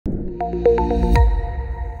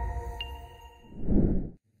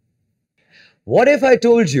What if I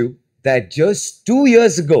told you that just 2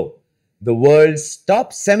 years ago, the world's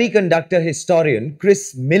top semiconductor historian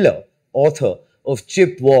Chris Miller, author of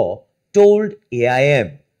Chip War, told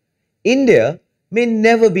AIM, India may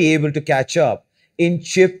never be able to catch up in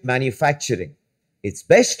chip manufacturing. Its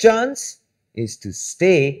best chance is to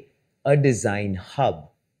stay a design hub.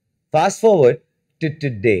 Fast forward to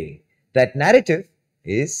today, that narrative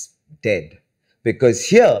is dead. Because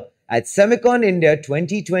here at SEMICON India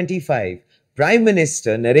 2025, Prime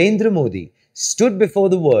Minister Narendra Modi stood before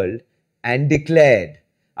the world and declared,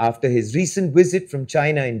 after his recent visit from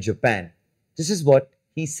China and Japan, this is what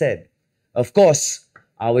he said. Of course,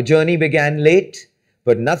 our journey began late,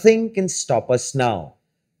 but nothing can stop us now.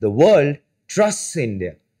 The world trusts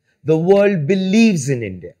India. The world believes in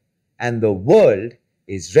India. And the world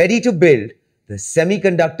is ready to build the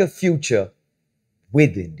semiconductor future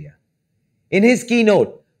with India. In his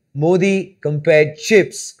keynote, Modi compared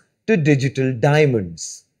chips to digital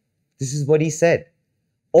diamonds. This is what he said.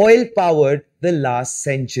 Oil powered the last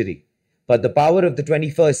century, but the power of the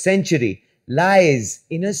 21st century lies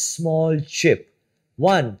in a small chip,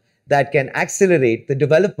 one that can accelerate the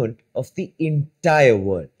development of the entire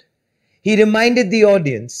world. He reminded the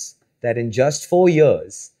audience that in just 4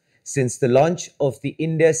 years, since the launch of the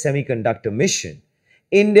India Semiconductor Mission,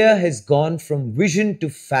 India has gone from vision to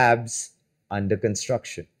fabs under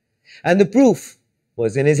construction. And the proof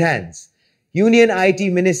was in his hands. Union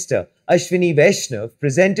IT Minister Ashwini Vaishnaw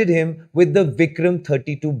presented him with the Vikram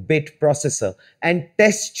 32-bit processor and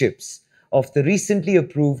test chips of the recently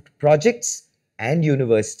approved projects and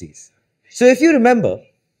universities. So if you remember,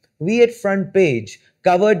 we at Front Page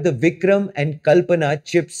covered the Vikram and Kalpana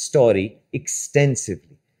chip story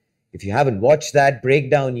extensively. If you haven't watched that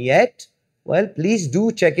breakdown yet, well, please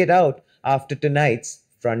do check it out after tonight's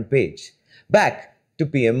Front Page. Back to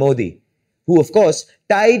PM Modi, who of course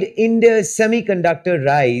tied India's semiconductor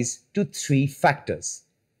rise to 3 factors.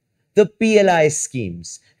 The PLI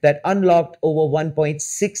schemes that unlocked over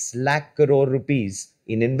 1.6 lakh crore rupees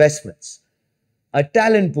in investments. A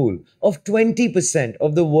talent pool of 20%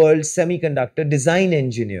 of the world's semiconductor design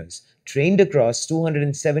engineers trained across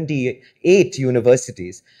 278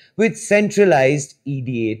 universities with centralized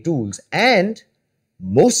EDA tools. And,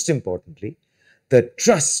 most importantly, the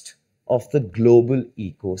trust of the global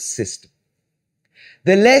ecosystem.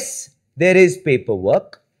 The less there is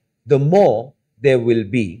paperwork, the more there will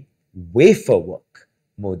be wafer work,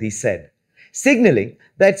 Modi said, signaling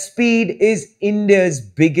that speed is India's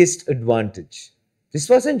biggest advantage. This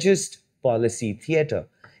wasn't just policy theatre.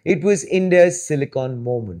 It was India's silicon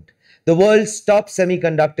moment. The world's top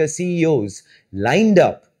semiconductor CEOs lined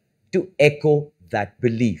up to echo that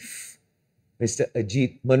belief. Mr.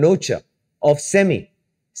 Ajit Manocha of SEMI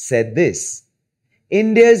said this,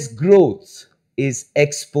 India's growth is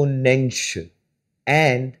exponential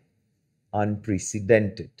and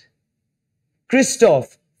unprecedented.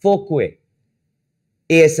 Christophe Fouquet,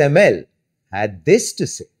 ASML, had this to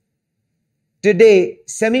say, today,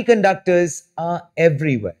 semiconductors are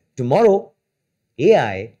everywhere. Tomorrow,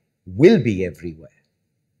 AI will be everywhere.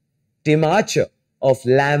 Tim Archer of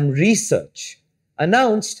Lam Research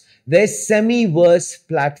announced their Semiverse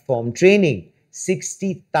platform training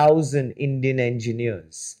 60,000 Indian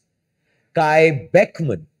engineers. Kai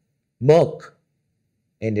Beckman, Merck,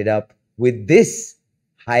 ended up with this,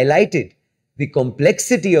 highlighted the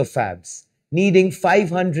complexity of fabs needing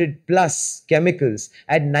 500 plus chemicals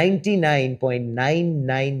at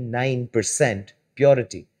 99.999%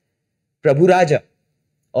 purity. Prabhu Raja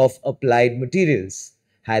of Applied Materials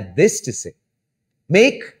had this to say,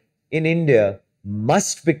 make in India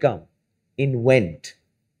must become invent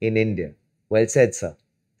in India. Well said, sir.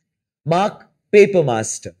 Mark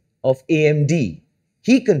Papermaster of AMD,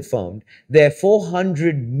 he confirmed their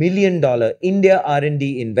 $400 million India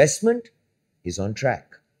R&D investment is on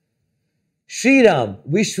track. Sriram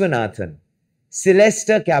Vishwanathan,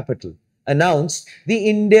 Celesta Capital, announced the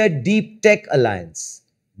India Deep Tech Alliance,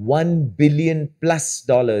 $1 billion plus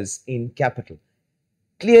in capital.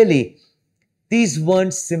 Clearly, these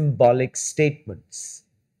weren't symbolic statements.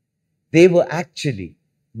 They were actually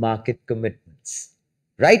market commitments.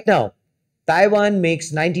 Right now, Taiwan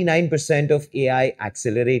makes 99% of AI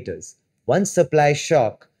accelerators. One supply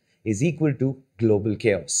shock is equal to global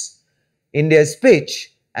chaos. India's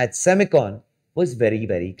pitch at SEMICON was very,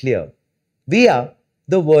 very clear. We are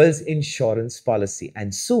the world's insurance policy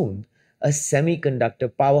and soon a semiconductor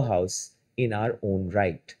powerhouse in our own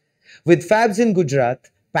right. With fabs in Gujarat,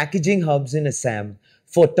 packaging hubs in Assam,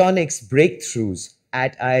 photonics breakthroughs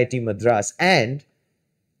at IIT Madras and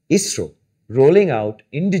ISRO rolling out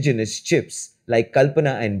indigenous chips like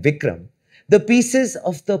Kalpana and Vikram, the pieces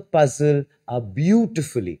of the puzzle are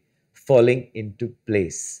beautifully falling into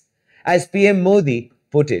place. As PM Modi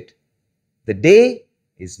put it, the day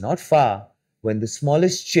is not far when the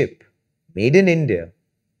smallest chip made in India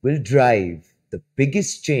will drive the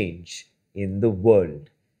biggest change in the world.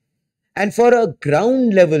 And for a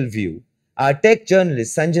ground level view, our tech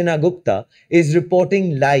journalist Sanjana Gupta is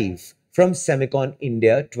reporting live from SEMICON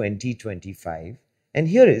India 2025. And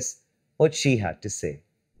here is what she had to say.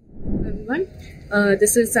 Everyone,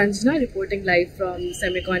 this is Sanjana reporting live from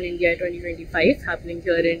SEMICON India 2025 happening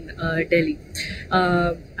here in Delhi.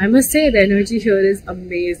 I must say the energy here is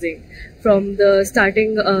amazing. From the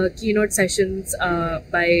starting keynote sessions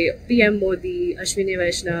by PM Modi, Ashwini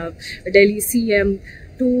Vaishnaw, Delhi CM,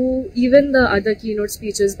 to even the other keynote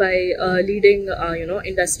speeches by leading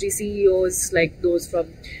industry CEOs like those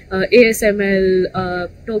from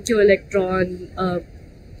ASML, Tokyo Electron,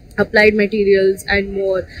 Applied Materials and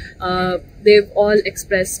more. They've all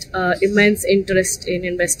expressed immense interest in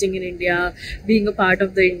investing in India, being a part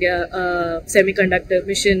of the India Semiconductor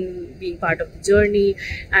Mission, being part of the journey.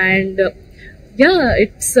 And yeah,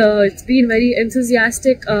 it's been very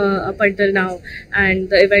enthusiastic up until now, and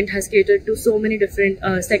the event has catered to so many different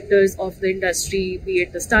sectors of the industry, be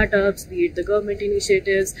it the startups, be it the government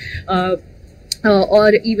initiatives,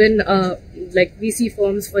 or even like VC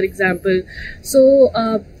firms, for example. So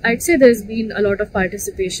I'd say there's been a lot of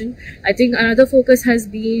participation. I think another focus has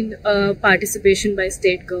been participation by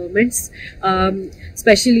state governments,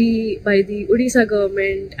 especially by the Odisha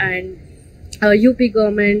government and UP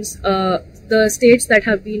governments, the states that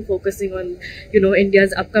have been focusing on,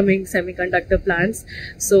 India's upcoming semiconductor plans.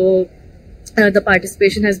 So the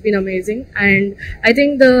participation has been amazing, and I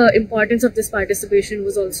think the importance of this participation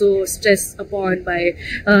was also stressed upon by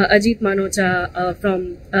Ajit Manocha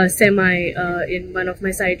from SEMI in one of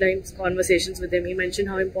my sidelines conversations with him. He mentioned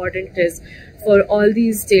how important it is for all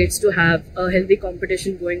these states to have a healthy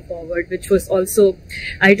competition going forward, which was also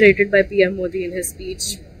iterated by PM Modi in his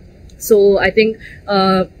speech. So I think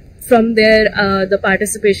from there, the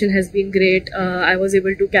participation has been great. I was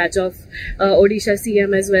able to catch off Odisha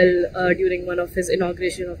CM as well during one of his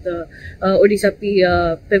inauguration of the Odisha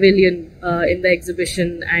Pavilion in the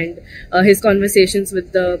exhibition, and his conversations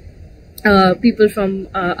with the people from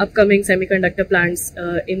upcoming semiconductor plants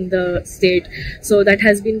in the state. So that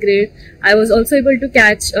has been great. I was also able to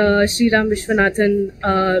catch Sriram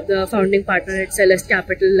Vishwanathan, the founding partner at Celeste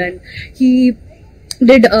Capital, and he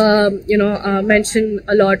did mention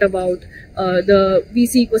a lot about the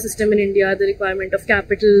VC ecosystem in India, the requirement of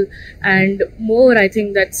capital and more. I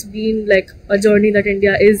think that's been like a journey that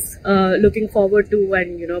India is looking forward to,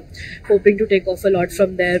 and hoping to take off a lot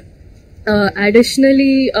from there.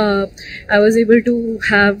 Additionally, I was able to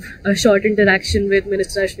have a short interaction with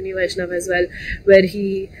Minister Ashwini Vaishnaw as well, where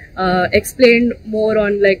he explained more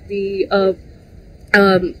on like the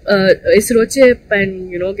ISRO chip, and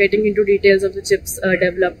getting into details of the chips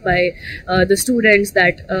developed by the students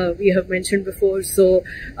that we have mentioned before. So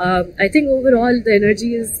I think overall the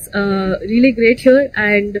energy is really great here,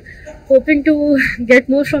 and hoping to get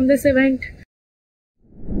more from this event.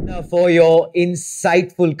 Now for your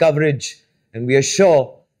insightful coverage, and we are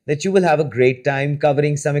sure that you will have a great time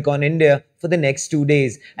covering SEMICON India for the next 2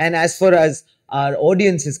 days. And as far as our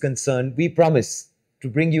audience is concerned, we promise to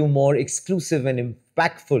bring you more exclusive and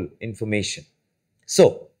impactful information.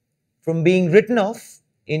 So, from being written off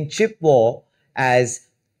in chip war as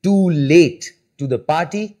too late to the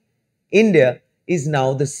party, India is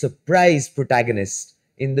now the surprise protagonist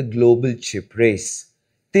in the global chip race.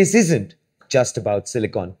 This isn't just about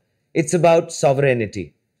silicon. It's about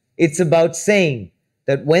sovereignty. It's about saying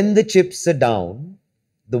that when the chips are down,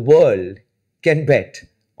 the world can bet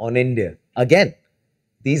on India again.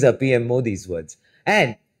 These are PM Modi's words.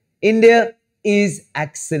 And India is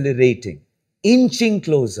accelerating, inching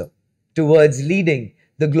closer towards leading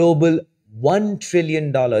the global $1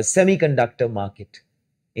 trillion semiconductor market.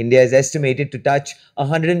 India is estimated to touch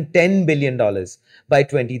 $110 billion by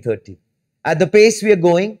 2030. At the pace we are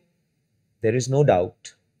going, there is no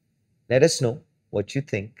doubt. Let us know what you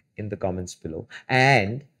think in the comments below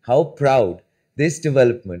and how proud this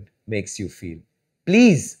development makes you feel.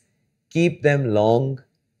 Please keep them long,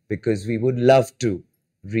 because we would love to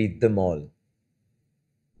read them all.